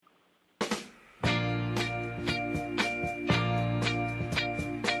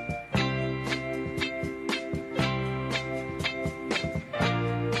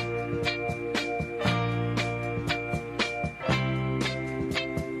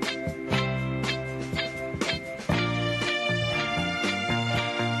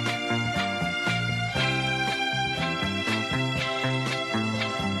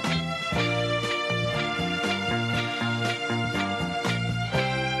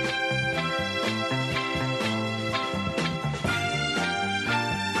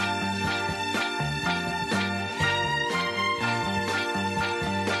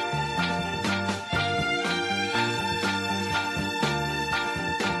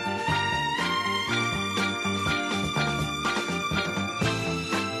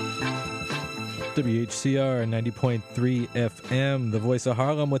WHCR 90.3 FM, the voice of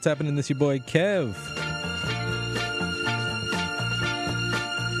Harlem. What's happening? This your boy Kev.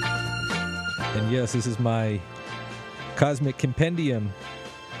 And yes, this is my Cosmic Compendium,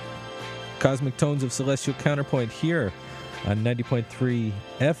 Cosmic Tones of Celestial Counterpoint here on 90.3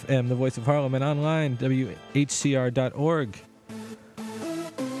 FM, the voice of Harlem, and online, WHCR.org.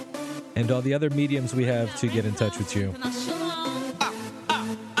 And all the other mediums we have to get in touch with you.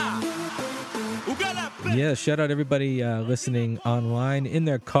 Yeah, shout out everybody listening online, in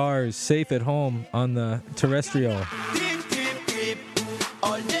their cars, safe at home on the terrestrial.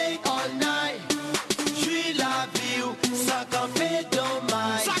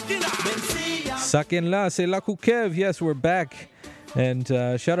 Sakin-la, c'est Lakou Kév. Yes, we're back. And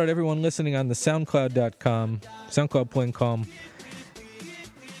shout out everyone listening on the SoundCloud.com, SoundCloud.com.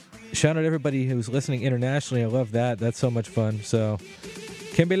 Shout out everybody who's listening internationally. I love that. That's so much fun. So,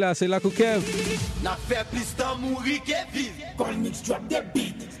 Kembela, c'est Lakou Kév.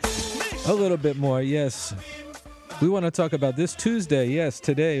 A little bit more, yes. We want to talk about this Tuesday. Yes,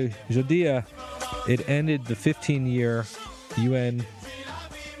 today, jeudi, it ended the 15-year UN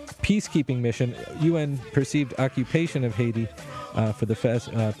peacekeeping mission, UN perceived occupation of Haiti for the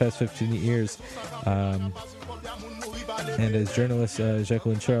past 15 years. And as journalist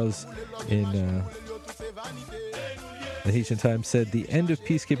Jacqueline Charles in the Haitian Times said, the end of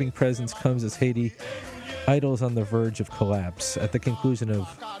peacekeeping presence comes as Haiti idles on the verge of collapse at the conclusion of,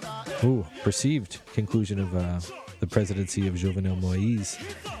 perceived conclusion of the presidency of Jovenel Moïse.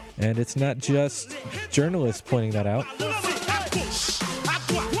 And it's not just journalists pointing that out.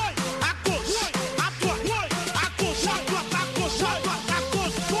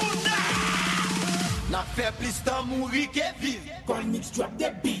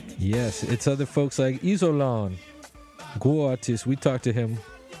 Yes, it's other folks like Isolan, Go Artist. We talked to him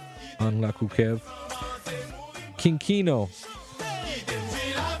on Lakou Kév. Kinkino,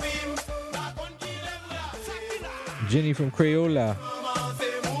 Jenny from Crayola.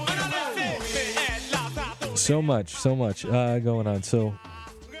 So much going on. So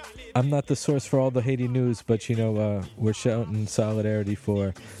I'm not the source for all the Haiti news, but you know, we're shouting solidarity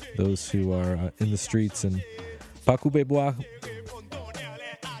for those who are in the streets. And Pakoube Bois,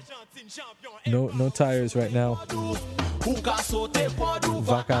 no tires right now.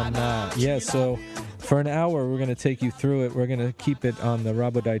 Vakana. Yeah, so for an hour we're going to take you through it. We're going to keep it on the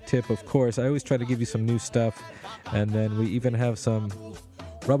Rabodai tip, of course. I always try to give you some new stuff, and then we even have some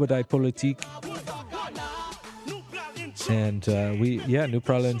Rabodai Politique. And nous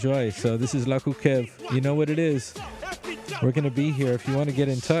probably enjoy. So this is Lakou Kév. You know what it is. We're going to be here. If you want to get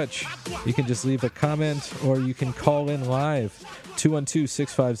in touch, you can just leave a comment or you can call in live.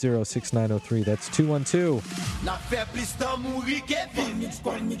 212-650-6903. That's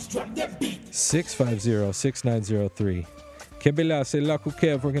 212-650-6903. Kembela, c'est Lakou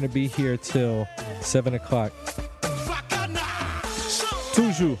Kév. We're going to be here till 7 o'clock.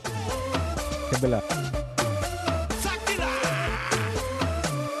 Toujours. Kembela.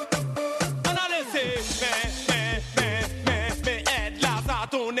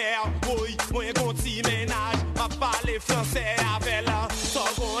 Français avec la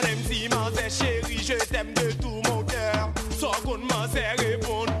sans qu'on aime si m'en chérie, je t'aime de tout mon cœur. Sans qu'on m'en sait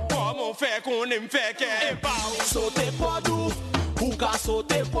répondre, comment faire qu'on aime faire qu'elle sauter pas d'où, ou qu'à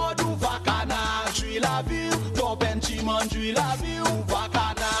sauter pas d'où, vacana, j'suis la vie, Compendium, j'suis la vie, ou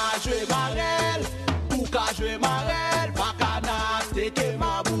vacana, j'suis marelle, ou qu'à j'suis marelle, vacana, t'es que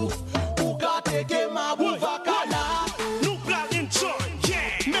ma boue, ou qu'à t'es que ma boue, vacana. Nous prenons joy,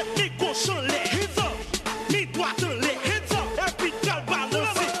 yeah, mettre les cochons les hands up, les doigts dans les hands up, et puis t'as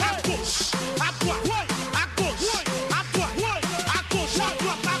balancé à gauche, à droite, à gauche, à droite, à gauche, à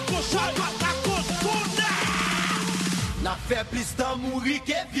droite, à gauche, à droite, à gauche, bonheur. N'a fait plus d'en mourir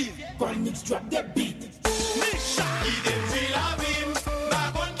que vivre, quand Nix drop the beat. Misha, il détruit la vie,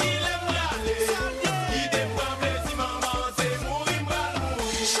 ma bonne qui l'aime râler. Il déprend plaisir, maman, c'est mourir, mal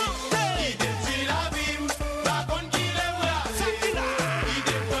mourir. Il détruit la vie, ma bonne qui l'aime râler. Il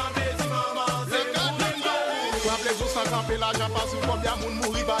déprend plaisir, maman, c'est mourir, mal mourir. Quoi plaisir sans camper l'argent, parce que combien moun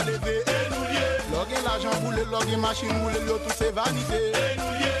mourir va lever. Et nous lier. Loguer l'argent boule, loguer machine boule, yo tout c'est vanité. Et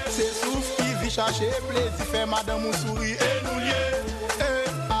nous lier. C'est souffle qui vit chercher plaisir, fait madame ou souris. Et nous lier.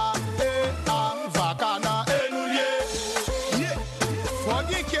 Vacana.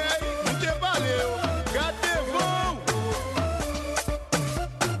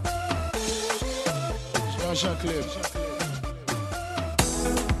 Jean-Claude.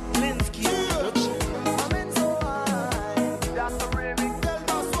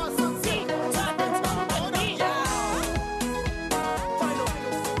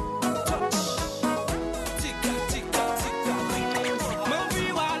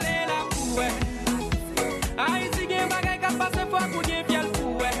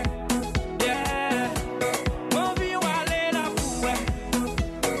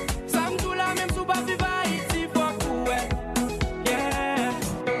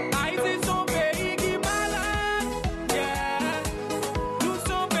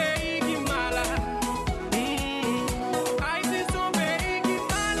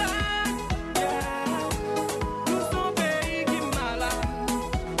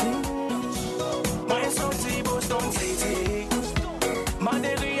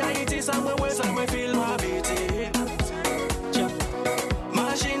 ça me file ma bêtise.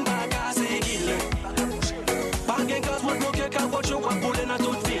 Machine pas cassée qu'il est. Pas qu'un casse moi bloqué qu'un coach ou quoi pour les dans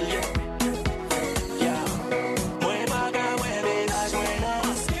toute ville. Moi pas qu'un ouais ménage moi non.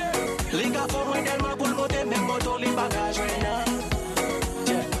 Les gars font moins tellement pour le monter même moto les bagages moi non.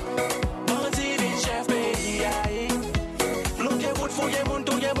 Bandit vin chef pays aïe. Bloqué pour fouiller mon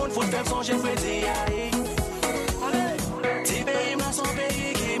tout yé mon faut faire songer Freddy aïe. Ti pays moi son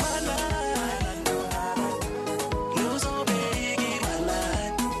pays qui malade. Nous son pays qui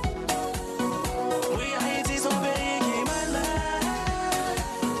malade. Oui Haïti son pays qui malade.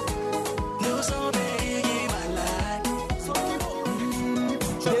 Nous son pays qui malade.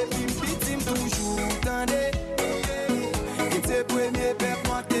 Depuis petit toujours tendez. Et tes premiers pères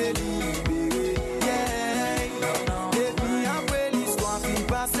moi t'es libéré. Depuis après l'histoire fin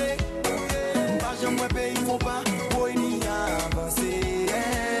passée. Pas jamais pays faut pas pour ni avancer.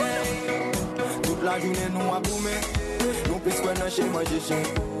 Toute la journée nous a boumé. Nous puisque nous chez manger chien.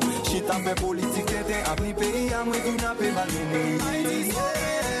 Chita fait politique t'es appris pays à moi tout n'a pas malmené.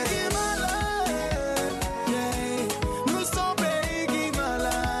 Nous sommes pays qui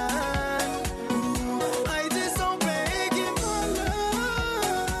malade. Haïti son pays qui malade.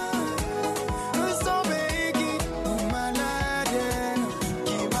 Nous sommes pays qui malade.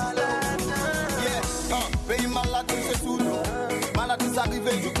 Qui malade. Pays malade, c'est sous nous. Maladie, ça arrive,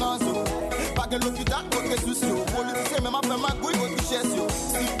 je prends ça. Pas que l'hôpital, côté sociaux. Politicien, même après ma couille, votre richesse.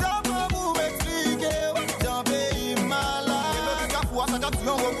 Si t'as pas vous m'expliquer, j'ai un pays malade. Et même si ça capte, on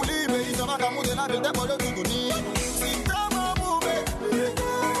va vous libérer. Ils sont pas qu'à monter la ville, des bolos tout unis. Si t'as pas vous m'expliquer,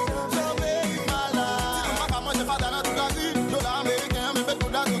 j'ai un pays malade. Si t'as pas qu'à manger, pas dans toute la vie. Dollar américain, même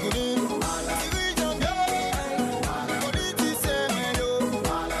tout là tout unis.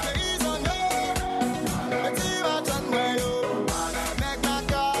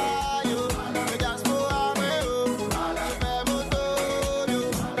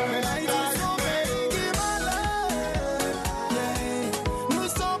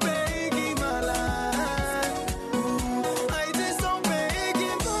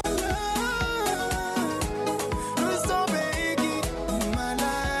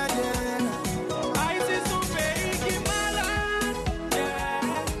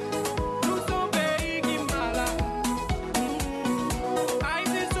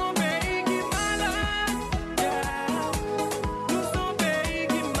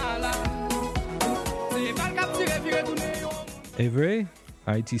 est vrai?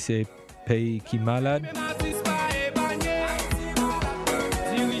 Haïti c'est pays qui malade.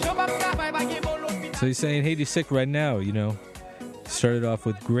 So he's saying Haiti's sick right now, you know. Started off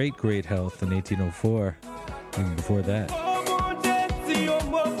with great health in 1804, even before that.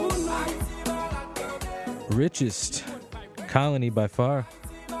 Richest colony by far.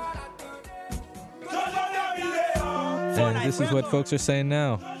 And this is what folks are saying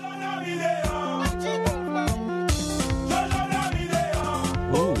now.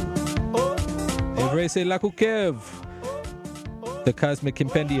 C'est Lakou Kév, the Cosmic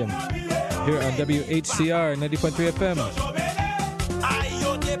Compendium, here on WHCR 90.3 FM.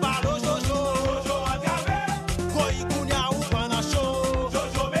 Yo te balo,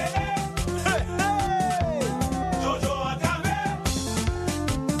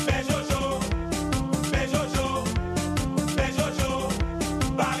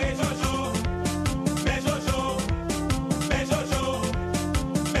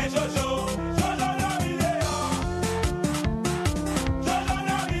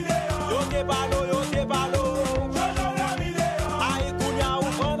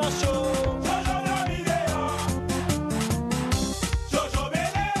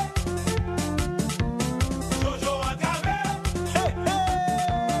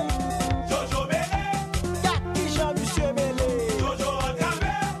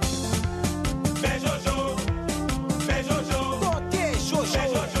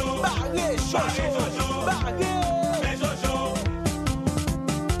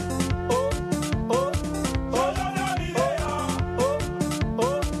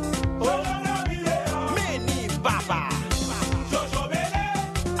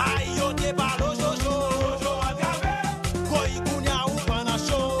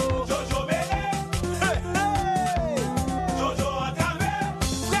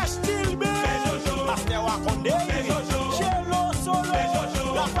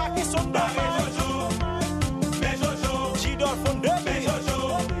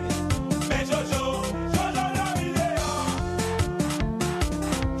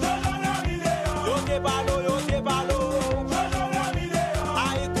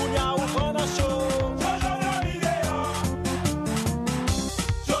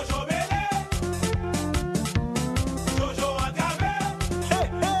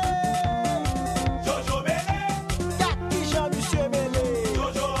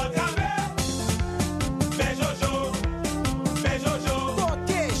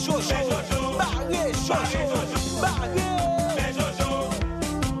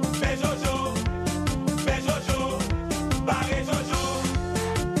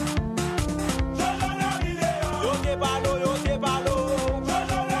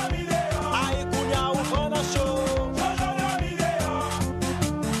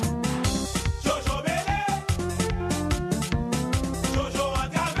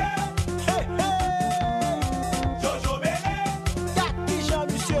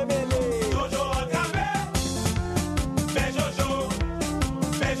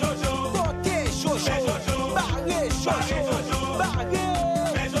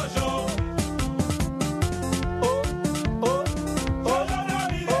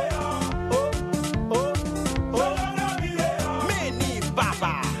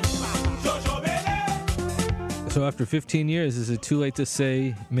 So after 15 years, is it too late to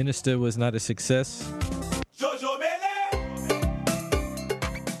say Minister was not a success?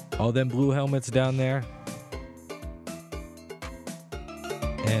 All them blue helmets down there.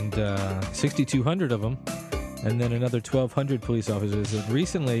 And 6,200 of them. And then another 1,200 police officers. And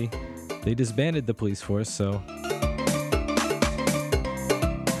recently, they disbanded the police force, so...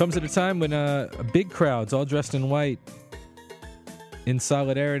 Comes at a time when big crowds, all dressed in white, in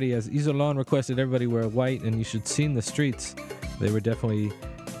solidarity, as Isolon requested everybody wear white, and you should see in the streets. They were definitely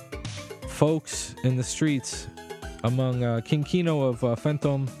folks in the streets among King Kino of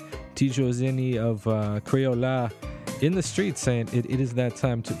Phantom, Tijo Zini of Creola, in the streets saying it is that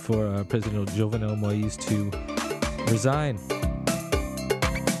time for President Jovenel Moïse to resign.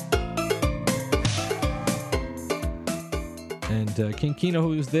 And King Kino, who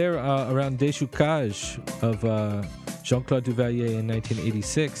was there around Déchoucage of Jean-Claude Duvalier in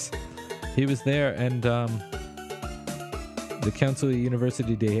 1986, he was there, and the Council of the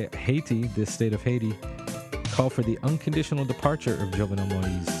University de Haiti, the state of Haiti, called for the unconditional departure of Jovenel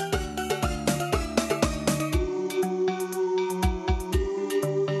Moïse.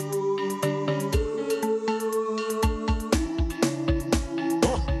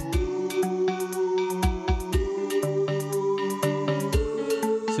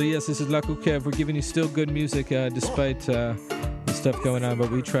 So yes, this is Lakou Kév. We're giving you still good music despite the stuff going on,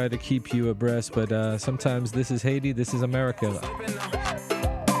 but we try to keep you abreast. But sometimes this is Haiti, this is America. Look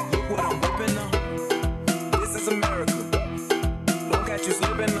what I'm whipping up. This is America. Don't catch you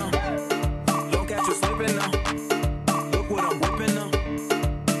slipping now. Don't catch you slipping now. Look what I'm whipping up.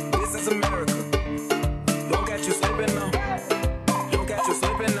 This is America. Don't catch you slipping now. Don't catch you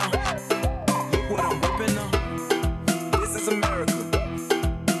slipping now. Look what I'm whipping up. This is America.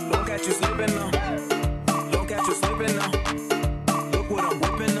 Don't catch you slipping now. Don't catch you slipping now. Look what I'm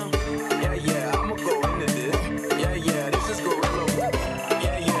whipping up. Yeah, yeah, I'ma go into this. Yeah, yeah, this is gorilla.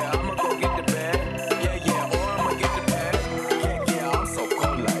 Yeah, yeah, I'ma go get the bag. Yeah, yeah, or I'ma get the bag. Yeah, yeah, I'm so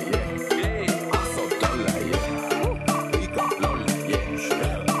cold like yeah. Yeah, I'm so dull like yeah. We gon' blow like yeah.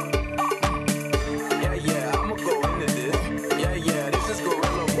 Yeah, yeah, I'ma go into this. Yeah, yeah, this is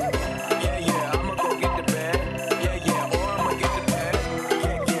gorilla. Yeah, yeah, I'ma go get the bag. Yeah, yeah, or I'ma get the bag.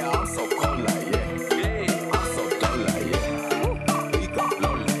 Yeah, yeah, I'm so cold like yeah. Yeah, I'm so dull like yeah. We gon'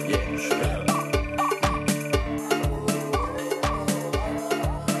 blow like yeah.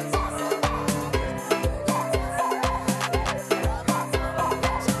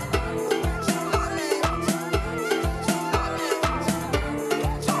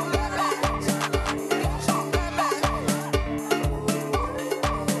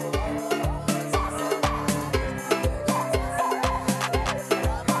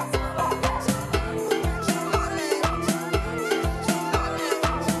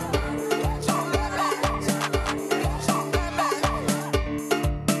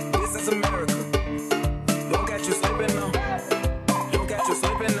 This is America. Don't catch you slipping now. Don't catch you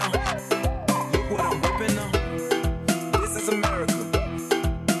slipping now. Look what I'm whipping now. This is America.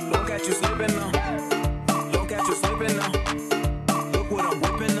 Don't catch you slipping now. Don't catch you slipping now. Look what I'm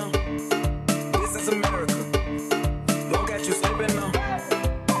whipping now. This is America. Don't catch you slipping now.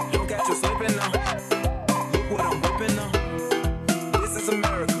 Don't catch you slipping now. Look what I'm whipping now. This is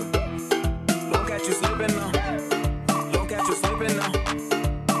America. Don't catch you slipping now. Don't catch you slipping now.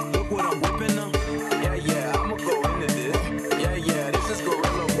 Look what I'm whipping up. Yeah, yeah, I'ma go into this. Yeah, yeah, this is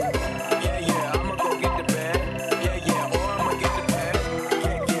gorilla. Yeah, yeah, I'ma go get the bag. Yeah, yeah, or I'ma get the bag.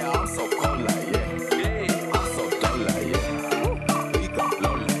 Yeah, yeah, I'm so cold like yeah. Yeah, I'm so dull like yeah. We gon'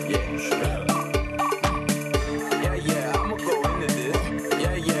 blow like yeah. Yeah, yeah, I'ma go into this.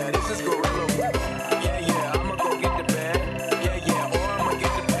 Yeah, yeah, this is gorilla. Yeah, yeah, I'ma go get the bag. Yeah, yeah, or I'ma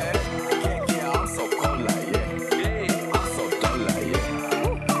get the bag. Yeah, yeah, I'm so cold like yeah. Yeah, I'm so dull like yeah.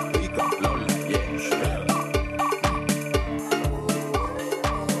 We gon' blow like yeah.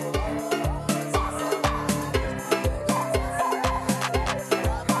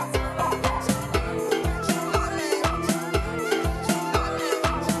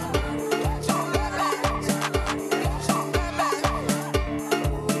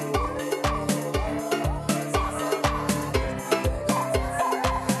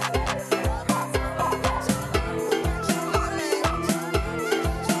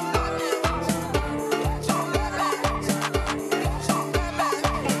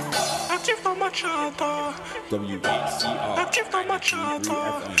 Active dans ma chata. WBCR Active dans ma chata.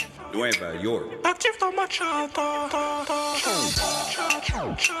 Nueva York. Active dans ma chata.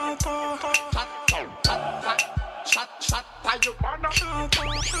 Chata.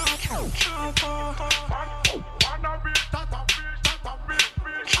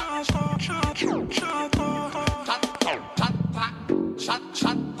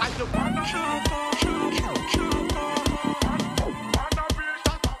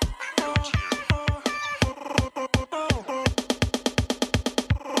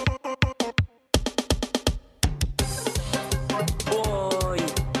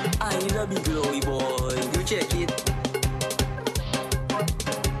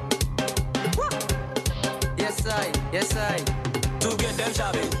 Yes, I. To get them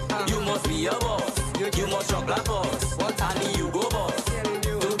shabby, you must be a boss. You must rock like boss. And you go boss.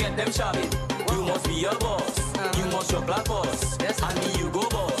 To get them shabby, you must be a boss. You must rock like boss. And you go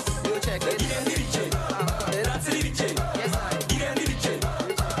boss. You check it. Give them the chain. That's the chain. Yes, I. Give them the chain.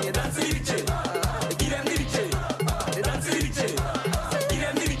 That's the chain. Give them the chain. That's the chain. Give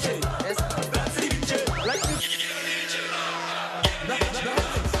them the chain. Yes, That's the chain. like this.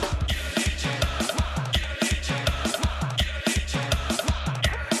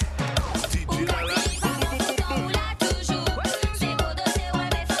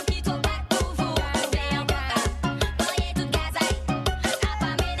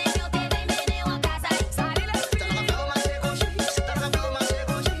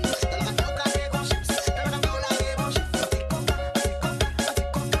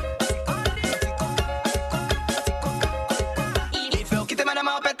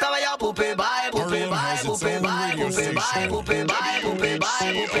 Poupée bye, poupée bye, poupée bye, poupée bye, poupée bye, poupée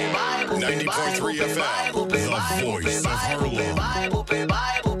bye, poupée bye, poupée bye, 90.3 FM, the voice of Harlem. poupée bye, poupée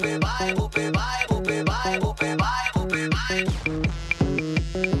bye, poupée bye, poupée bye, poupée bye, poupée bye, poupée bye.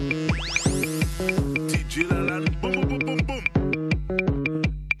 DJ Lalan, boom, boom, boom, boom, boom.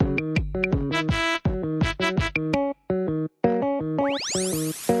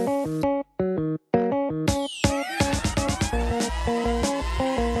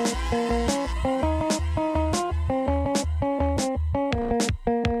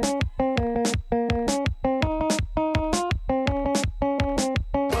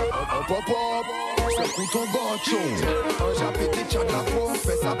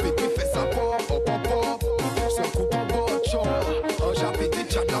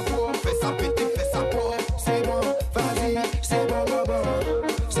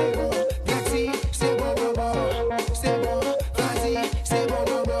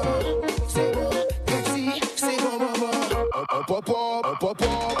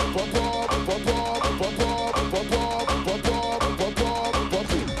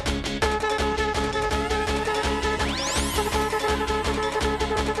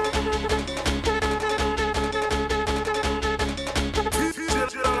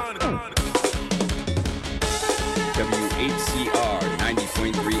 WHCR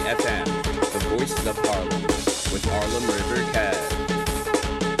 90.3 FM, the voices of Harlem, with Harlem River Cab.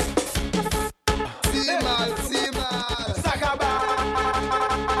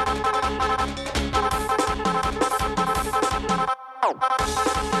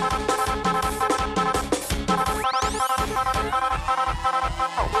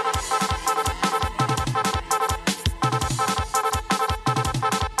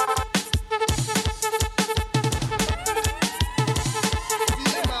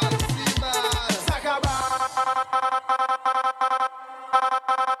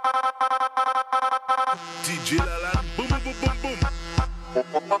 DJ Lalan, boom, boom, boom, boom,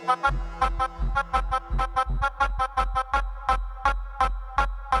 boom.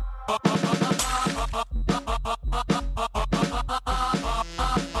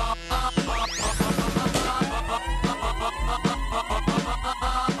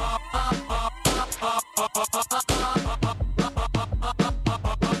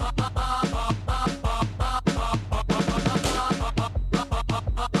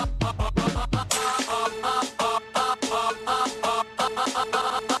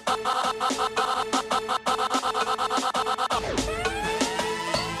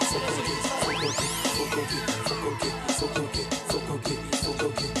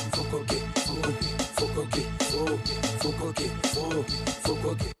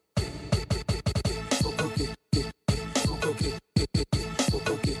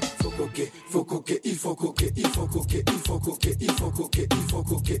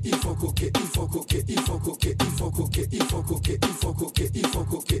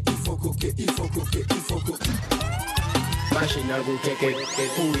 Machine algo keket,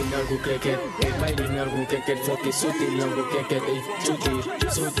 pouring algo keket, mining algo keket, fuck sauter algo keket,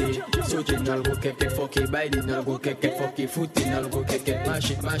 sauter algo keket, fuck biting algo keket, fuck footing algo keket,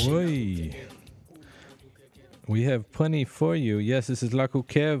 machine. Oi. We have plenty for you. Yes, this is Lakou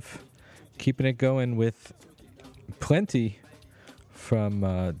Kév, keeping it going with plenty from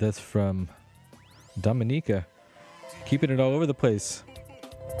that's from Dominica, keeping it all over the place.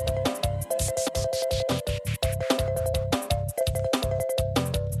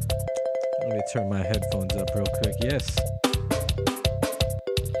 Let me turn my headphones up real quick. Yes.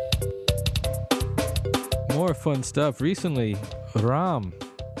 More fun stuff. Recently, Ram,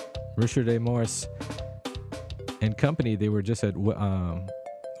 Richard A. Morse, and company, they were just at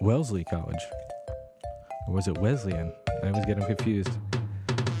Wellesley College. Or was it Wesleyan? I was getting confused.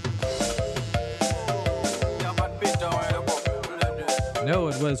 No,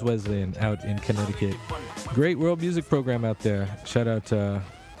 it was Wesleyan out in Connecticut. Great world music program out there. Shout out to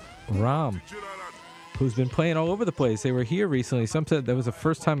Ram, who's been playing all over the place. They were here recently. Some said that was the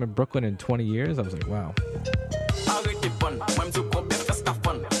first time in Brooklyn in 20 years. I was like, wow.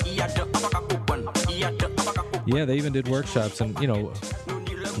 Yeah, they even did workshops, and, you know,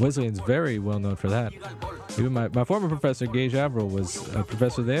 Wesleyan's very well known for that. Even my former professor, Gage Averill, was a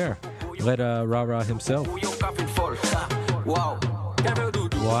professor there. Led Ra himself. Wow.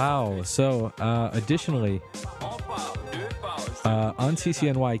 So, additionally, on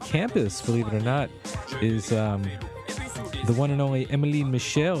CCNY campus, believe it or not, is the one and only Emmeline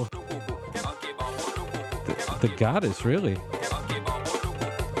Michel, the goddess, really.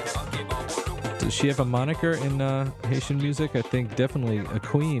 Does she have a moniker in Haitian music? I think definitely a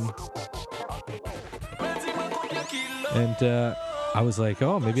queen. And I was like,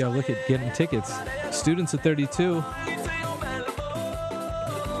 oh, maybe I'll look at getting tickets. Students at 32.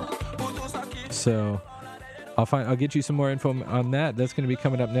 So I'll get you some more info on that. That's going to be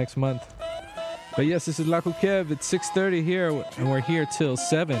coming up next month. But yes, this is Lakou Kév. It's 6:30 here, and we're here till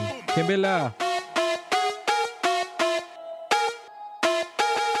 7. Kembela.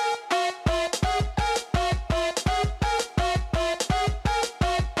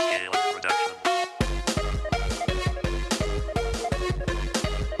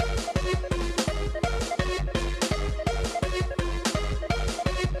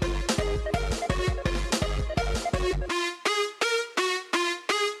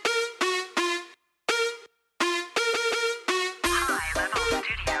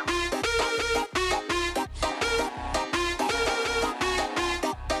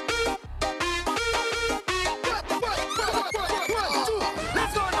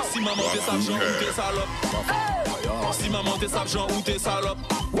 Si maman t'es sale, ou t'es salope.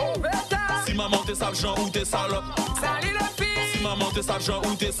 Si maman t'es sale, ou t'es salope. Salut la fille. Si maman t'es sale,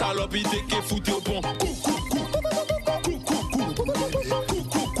 ou t'es salope, il t'est qu'est foutu au pont.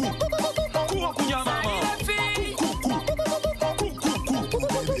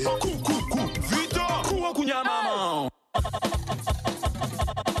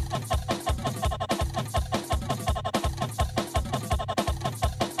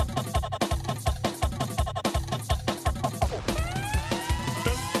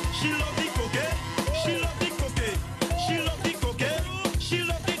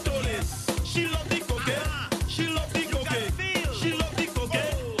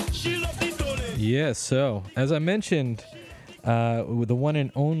 Yes, so as I mentioned, the one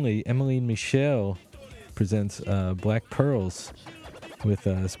and only Emmeline Michel presents Black Pearls with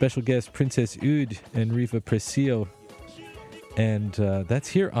special guest Princess Oud and Riva Precio. And that's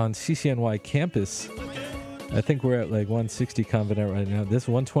here on CCNY campus. I think we're at like 160 Convent right now. This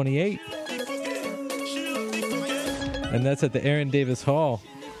 128. And that's at the Aaron Davis Hall.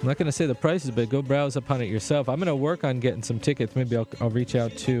 I'm not going to say the prices, but go browse upon it yourself. I'm going to work on getting some tickets. Maybe I'll reach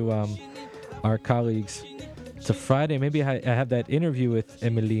out to our colleagues. It's a Friday. Maybe I have that interview with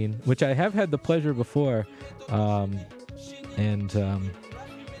Emmeline, which I have had the pleasure before. And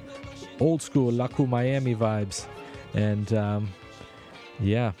old school Lakou Miami vibes. And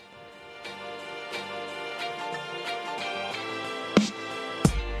yeah.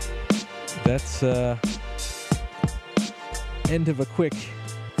 That's end of a quick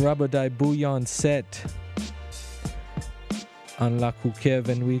Rabodai Bouillon set on Lakou Kév,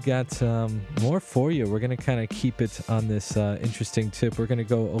 and we got more for you. We're going to kind of keep it on this interesting tip. We're going to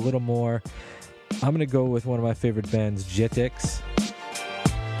go a little more. I'm going to go with one of my favorite bands, Jetix.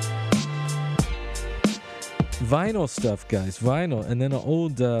 Vinyl stuff, guys. Vinyl. And then an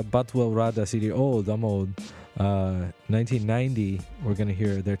old Batwell Rada CD. I'm old. 1990. We're going to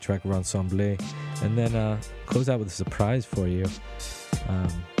hear their track Rassemblé. And then close out with a surprise for you.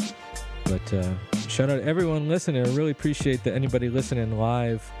 But shout out to everyone listening. I really appreciate that anybody listening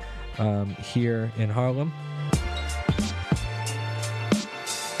live here in Harlem.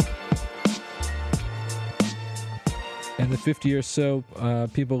 And the 50 or so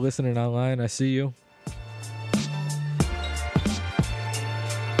people listening online, I see you.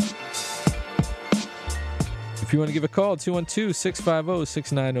 If you want to give a call,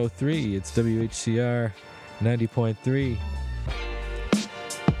 212-650-6903. It's WHCR 90.3.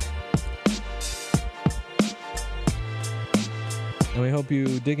 And we hope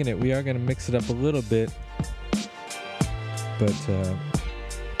you digging it. We are going to mix it up a little bit. But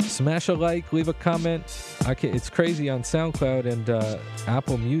smash a like, leave a comment. It's crazy on SoundCloud and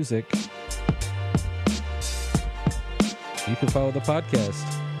Apple Music. You can follow the podcast.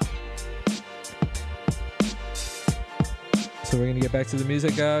 So we're going to get back to the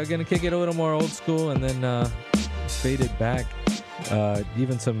music. Going to kick it a little more old school and then fade it back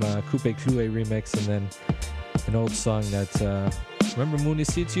Even some Coupe Cloué remix, and then an old song that's remember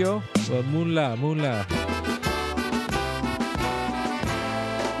Municitio? Well, Moun La.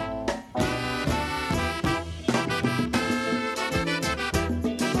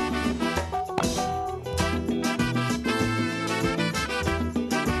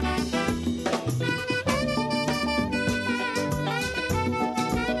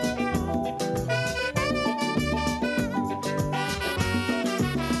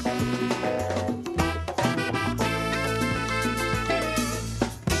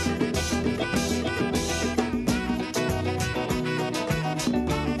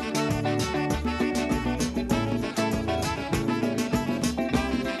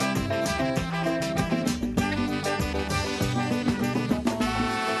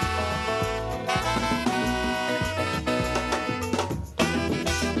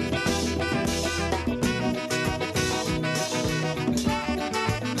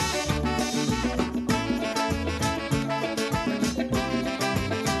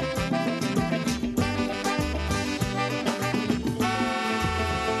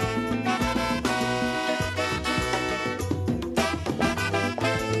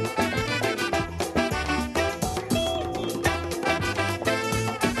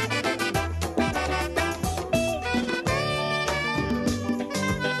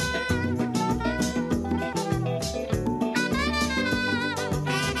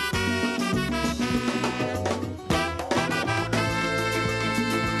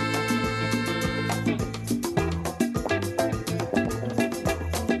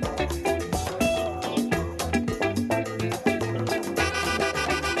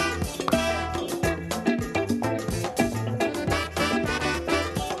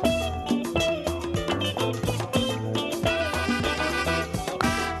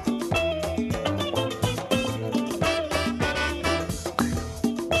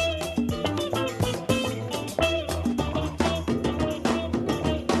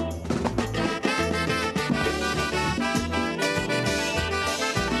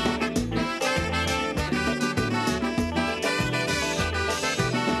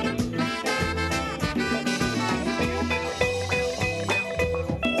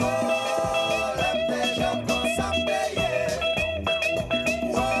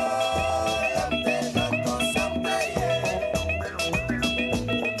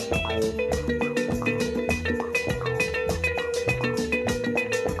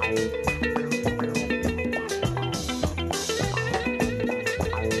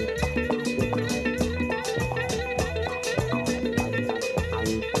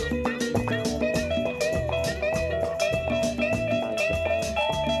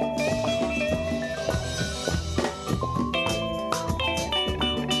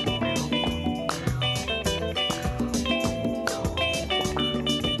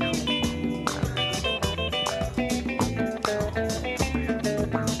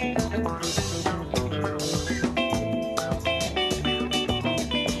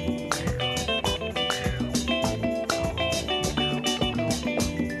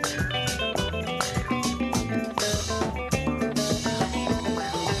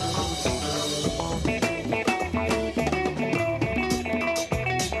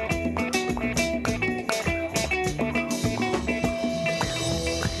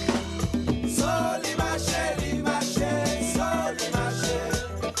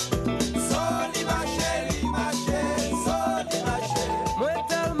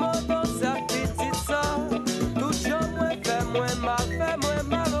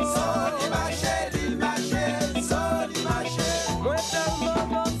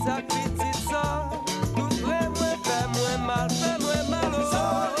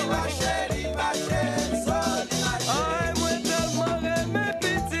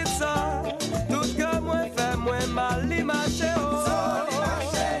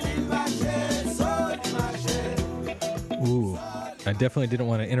 I definitely didn't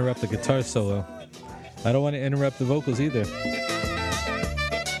want to interrupt the guitar solo. I don't want to interrupt the vocals either.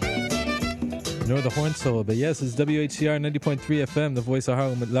 Nor the horn solo. But yes, it's WHCR 90.3 FM, the voice of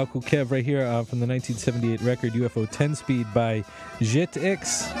Harlem with Lakou Kév right here from the 1978 record UFO 10-Speed by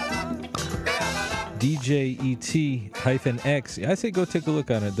JetX. DJET-X. I say go take a look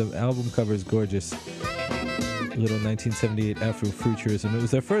on it. The album cover is gorgeous. Little 1978 Afrofuturism. It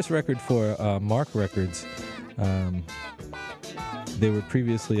was their first record for Mark Records. They were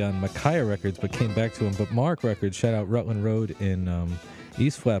previously on Micaiah Records, but came back to them. But Mark Records, shout out Rutland Road in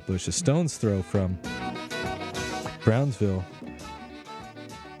East Flatbush, a stone's throw from Brownsville,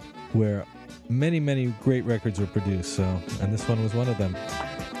 where many, many great records were produced. And this one was one of them.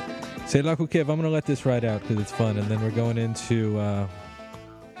 Say Lakou Kév, I'm going to let this ride out because it's fun, and then we're going into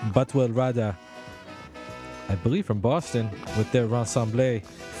Batwell Rada, I believe from Boston, with their Rassemblé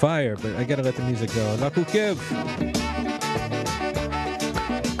Fire, but I got to let the music go. Lakou Kév!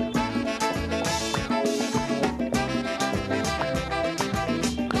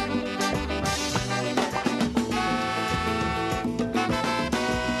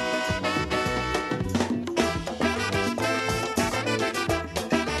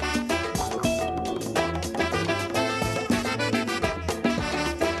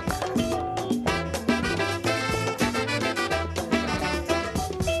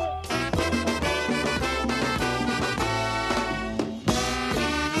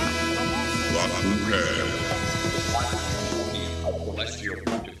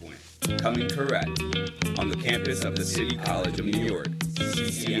 Coming correct on the campus of the City College of New York,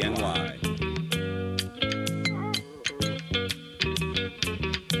 CCNY.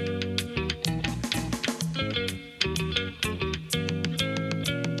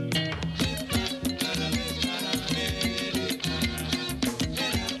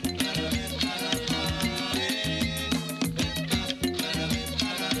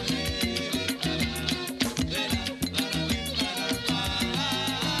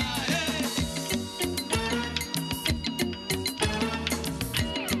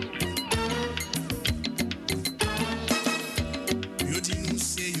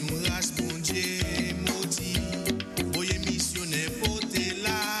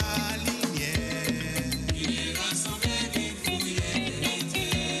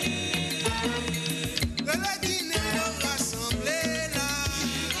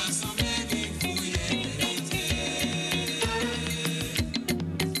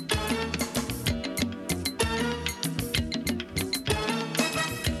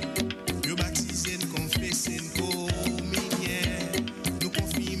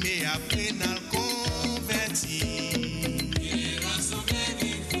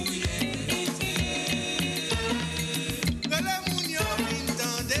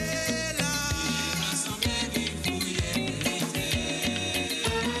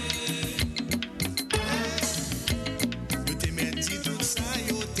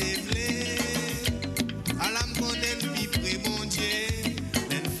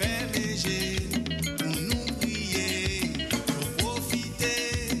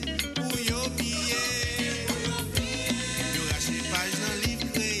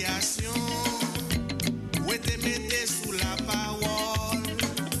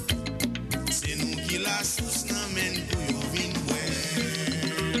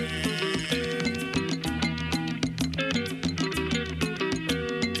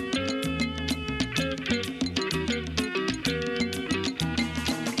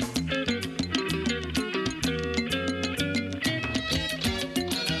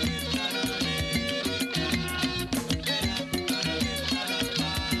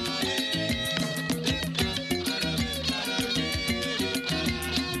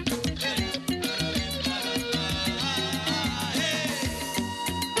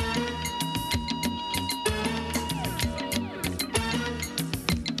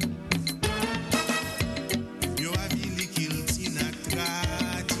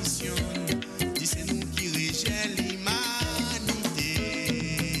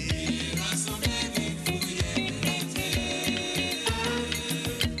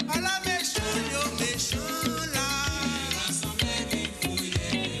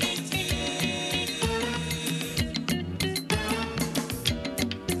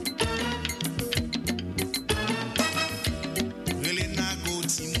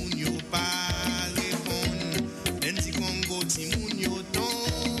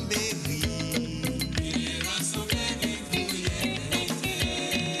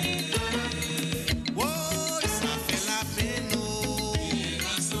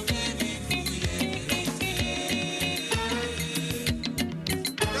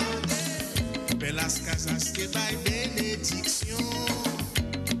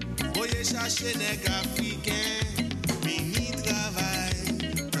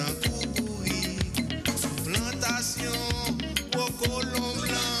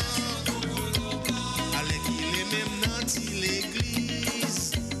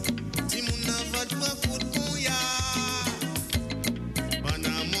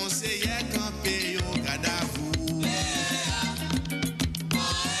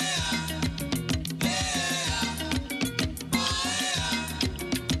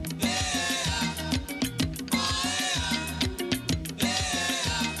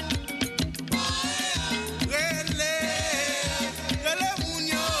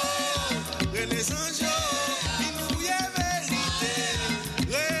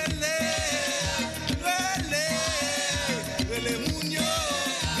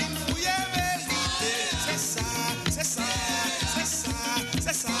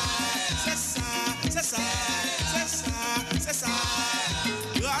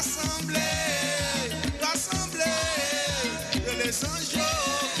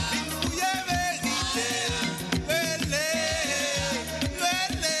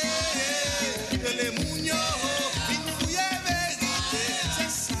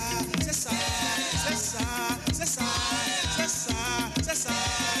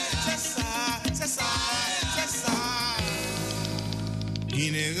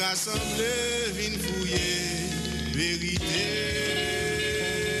 Rassemblés, vin fouiller, vérité.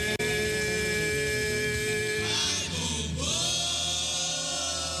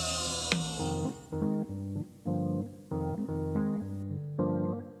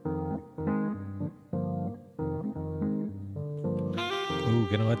 Ooh,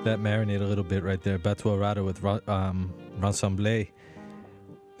 gonna let that marinate a little bit right there. Bateau Rada with Rassemblés.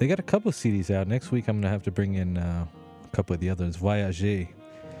 They got a couple CDs out. Next week I'm gonna have to bring in a couple of the others. Voyager,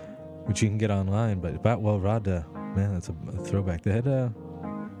 which you can get online, but Bateau Rada, man, that's a throwback. They had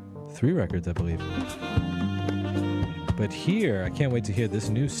 3 records, I believe. But here, I can't wait to hear this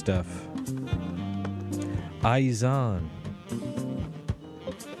new stuff. Ayisyen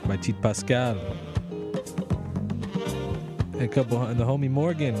by Tite Pascal. And the homie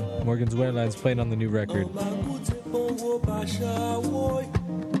Morgan's Wetlands playing on the new record.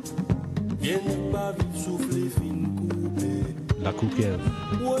 Lakou Kév.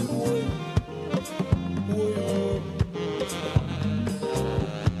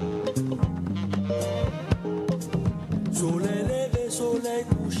 Soleil levé, soleil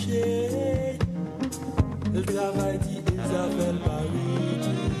couché, le travail dit Isabelle Paris.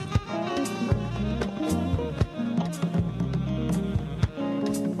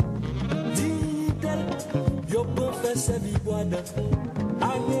 Dit-elle, yo professeur Biboine,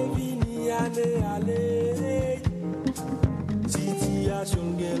 année vini, année allée, situation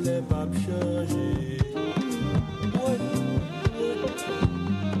n'est pas changée.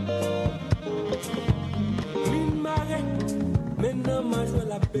 Maintenant, ma joie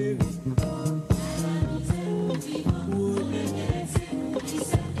la péri.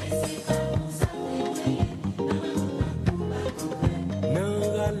 Nan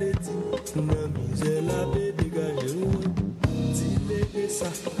raleti, nan misère la bé dégagé. Dilere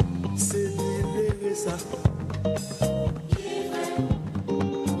ça, c'est dilere ça.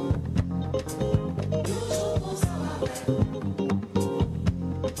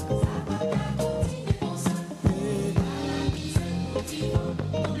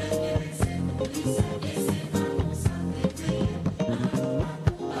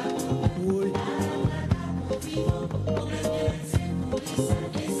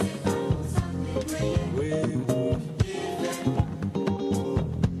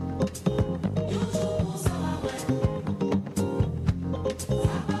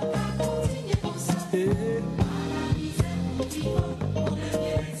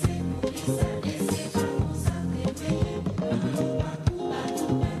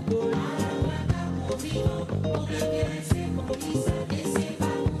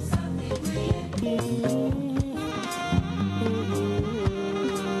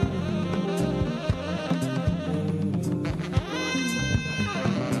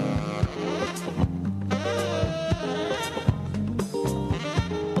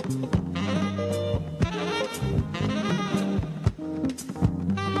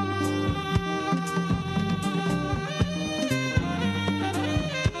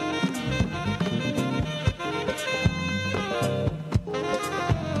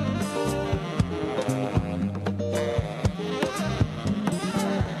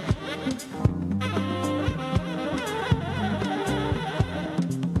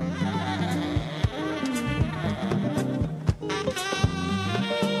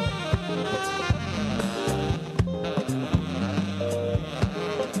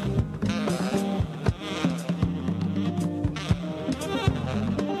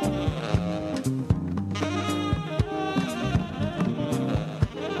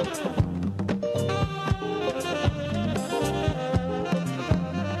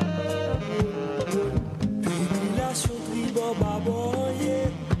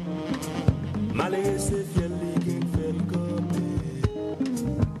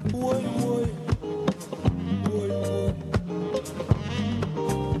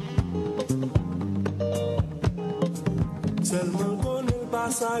 Seulement qu'on ne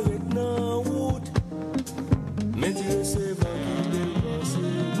passe avec non route, mais Dieu sait va qui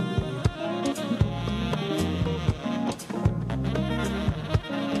dépenser.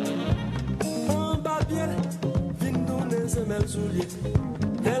 En bas bien, vin donner ses mêmes souliers,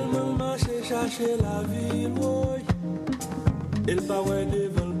 tellement marcher chercher la ville, oui. Il pas ouais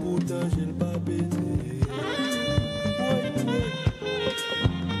devant le pourtant j'ai le pas pété. Oui, oui.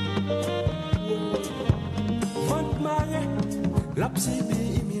 n'a subi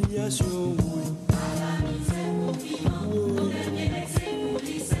humiliation.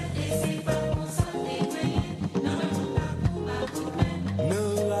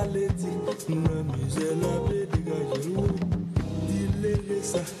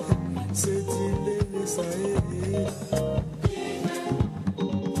 C'est il ça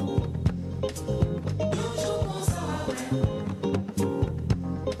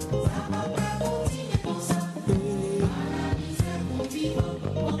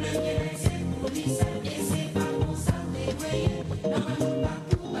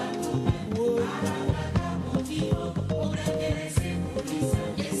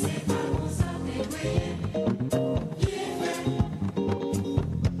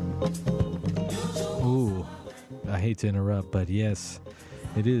to interrupt, but yes,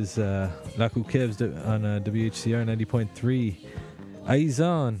 it is Lakou Kév on WHCR 90.3.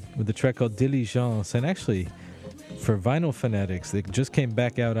 Ayisyen with a track called Diligence, and actually, for vinyl fanatics, they just came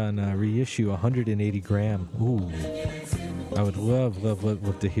back out on reissue 180 gram. Ooh, I would love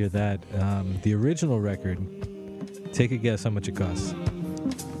to hear that. The original record, take a guess how much it costs.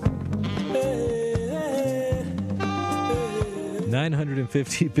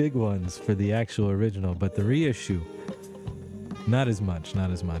 950 big ones for the actual original, but the reissue, not as much,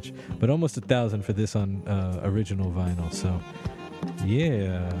 but almost 1,000 for this on original vinyl. So,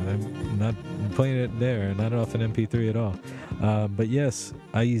 yeah, I'm not playing it there, not off an MP3 at all. But yes,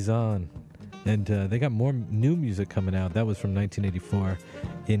 Ayisyen, and they got more new music coming out. That was from 1984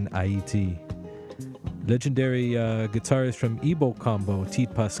 in Haiti. Legendary guitarist from Igbo Combo,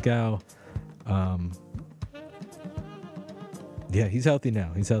 Tite Pascal. Yeah, he's healthy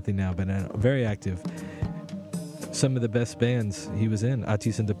now, but very active. Some of the best bands he was in,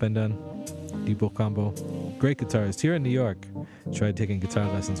 Artiste Independent, Igbo Combo. Great guitarist. Here in New York, tried taking guitar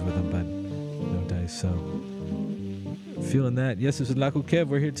lessons with him, but no dice, so feeling that. Yes, this is Lakou Kév.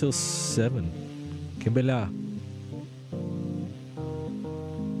 We're here till 7. Kimbela.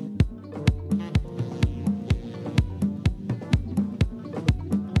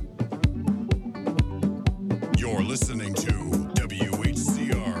 You're listening to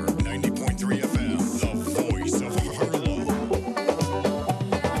WHCR 90.3 FM, the voice of Harlem.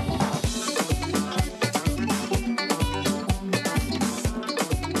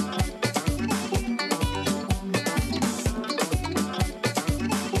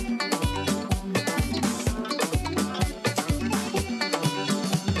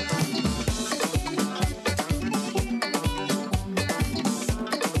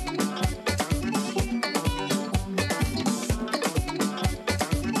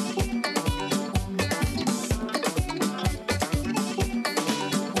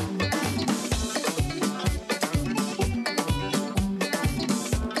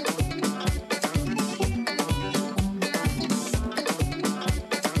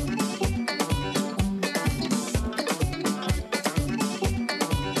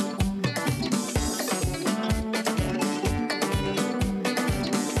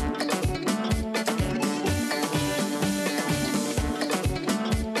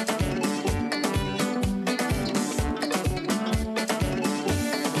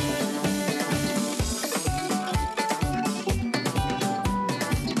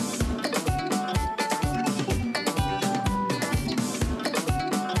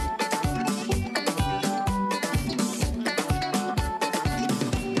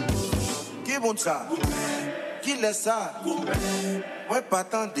 Ça, qui laisse ça, ouais pas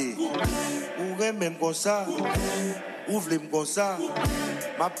attendez, ou même comme ça, ouvre comme ça,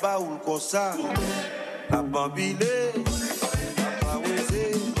 ma baoule comme ça, la bambilée, la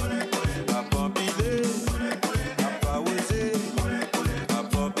baouezée, la bambilée, la baouezée, la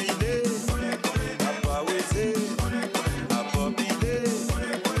bambilée, la baouezée, la bambilée,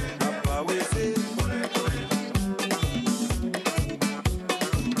 la baouezée.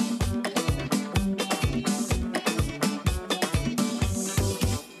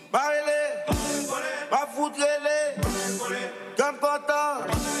 Comme content,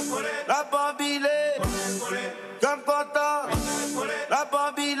 la bambilée, comme content, la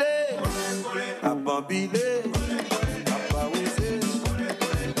bambilée, la bambilée, la baouezée,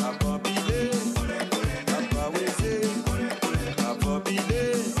 la bambilée, la baouezée, la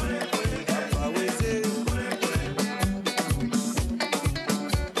bambilée, la baouezée.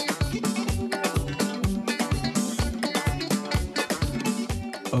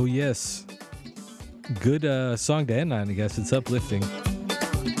 Oh yes. Good song to end on, I guess. It's uplifting.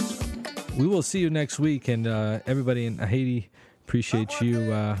 We will see you next week, and everybody in Haiti, appreciate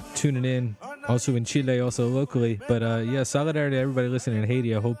you tuning in. Also in Chile, also locally. But yeah, solidarity to everybody listening in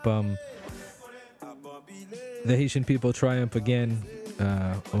Haiti. I hope the Haitian people triumph again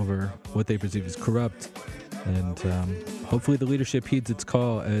over what they perceive as corrupt. And hopefully the leadership heeds its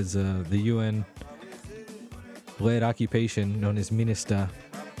call as the UN-led occupation known as MINUSTA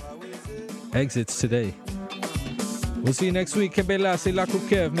exits today. We'll see you next week. Kebela, c'est Lakou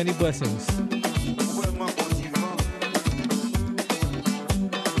Kév. Many blessings.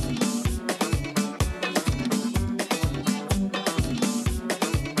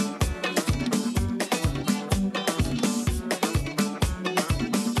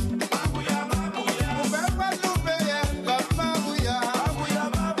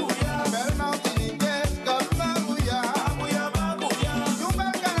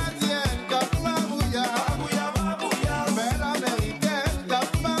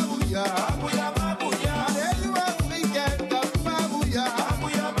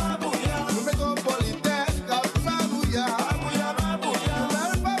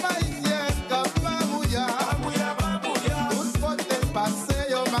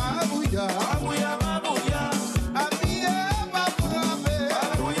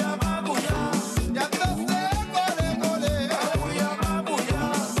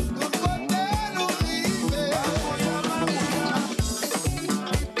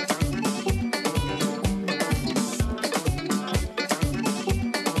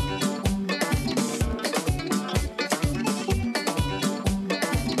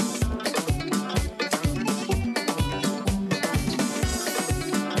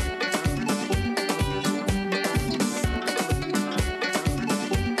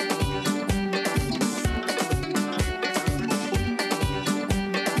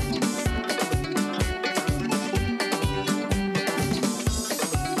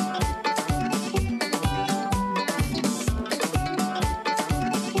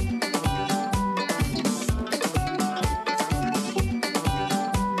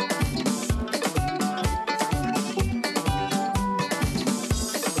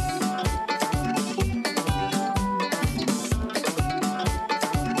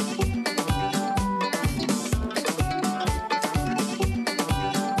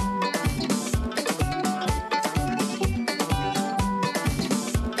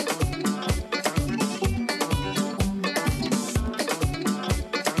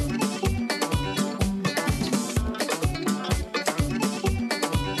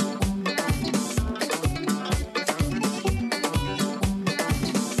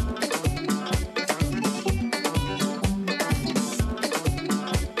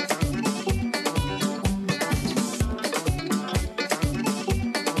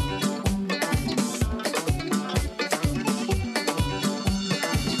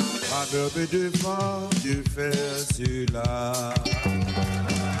 Peu devant Dieu faire cela.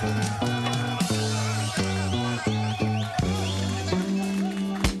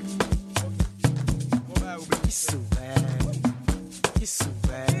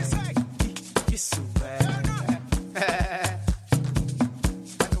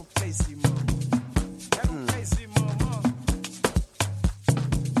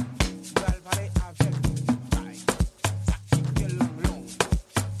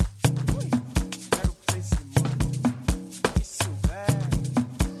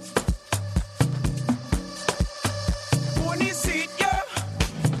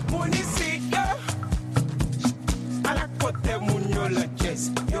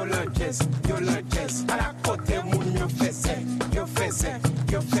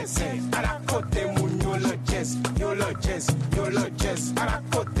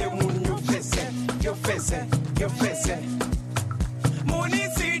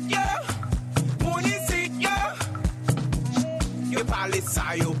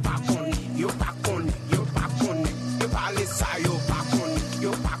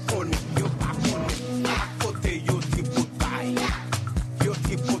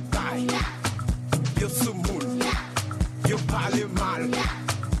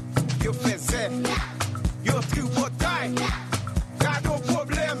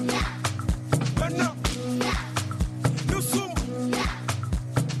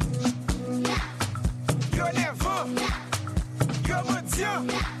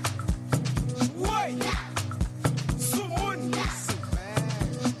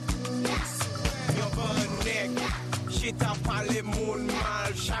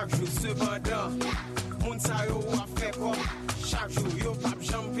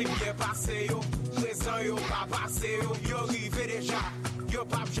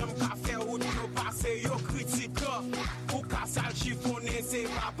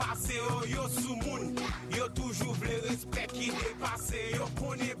 Yo sous moun, yo toujours vle respect qui dépasse. Yo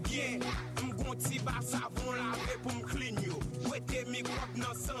connaît bien, m'gonti bas savon lavé pour m'clean yo. Wete microbe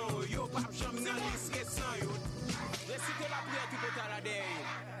nan sang yo, pas jamais nan lis sans yo. capital a day.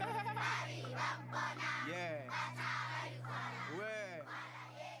 Yeah. Ouais.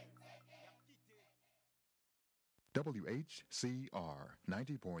 WHCR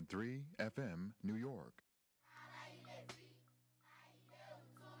 90.3 FM, New York.